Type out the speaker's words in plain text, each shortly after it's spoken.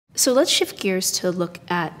So let's shift gears to look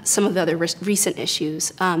at some of the other recent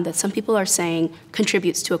issues that some people are saying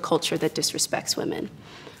contributes to a culture that disrespects women.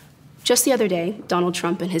 Just the other day, Donald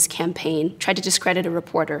Trump and his campaign tried to discredit a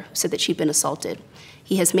reporter who said that she'd been assaulted.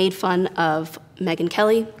 He has made fun of Megyn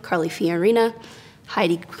Kelly, Carly Fiorina,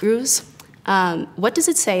 Heidi Cruz. What does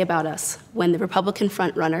it say about us when the Republican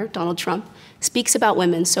frontrunner, Donald Trump, speaks about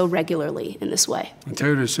women so regularly in this way? I'll tell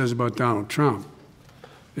you what it says about Donald Trump.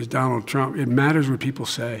 Is Donald Trump, it matters what people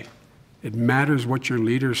say. It matters what your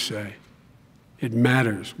leaders say. It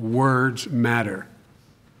matters. Words matter.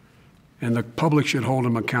 And the public should hold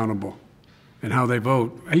him accountable and how they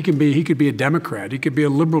vote. He could be a Democrat. He could be a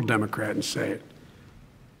liberal Democrat and say it.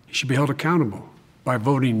 He should be held accountable by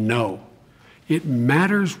voting no. It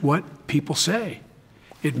matters what people say.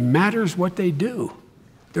 It matters what they do.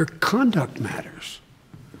 Their conduct matters.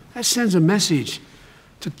 That sends a message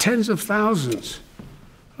to tens of thousands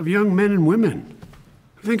of young men and women.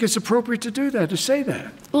 I think it's appropriate to do that, to say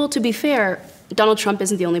that. Well, to be fair, Donald Trump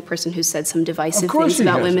isn't the only person who said some divisive things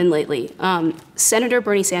about women lately. Senator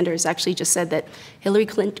Bernie Sanders actually just said that Hillary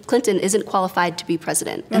Clinton isn't qualified to be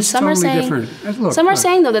president. That's totally different. Some are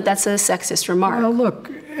saying, though, that that's a sexist remark. Well, look,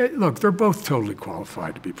 they're both totally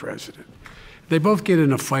qualified to be president. They both get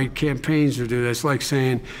in a fight, campaigns to do that. It's like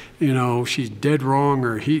saying, you know, she's dead wrong,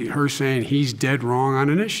 or her saying he's dead wrong on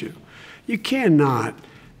an issue. You cannot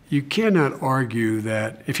argue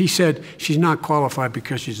that if he said she's not qualified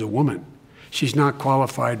because she's a woman, she's not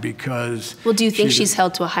qualified because... Well, do you think she's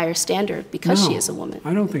held to a higher standard because she is a woman?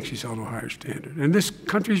 I don't think she's held to a higher standard. And this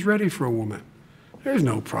country's ready for a woman. There's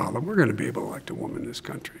no problem. We're going to be able to elect a woman in this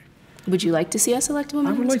country. Would you like to see us elect a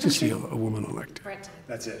woman? I would like to see a woman elected. Right.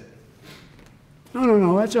 That's it.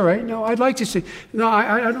 No, that's all right. No, I'd like to see. No,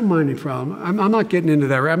 I don't mind any problem. I'm not getting into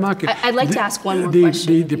that. I'm not. I'd like to ask one more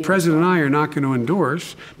question. The president and I are not going to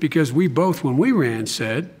endorse because we both, when we ran,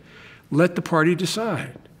 said, let the party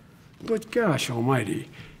decide. But gosh almighty,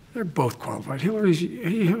 they're both qualified. He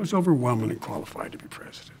was overwhelmingly qualified to be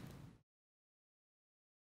president.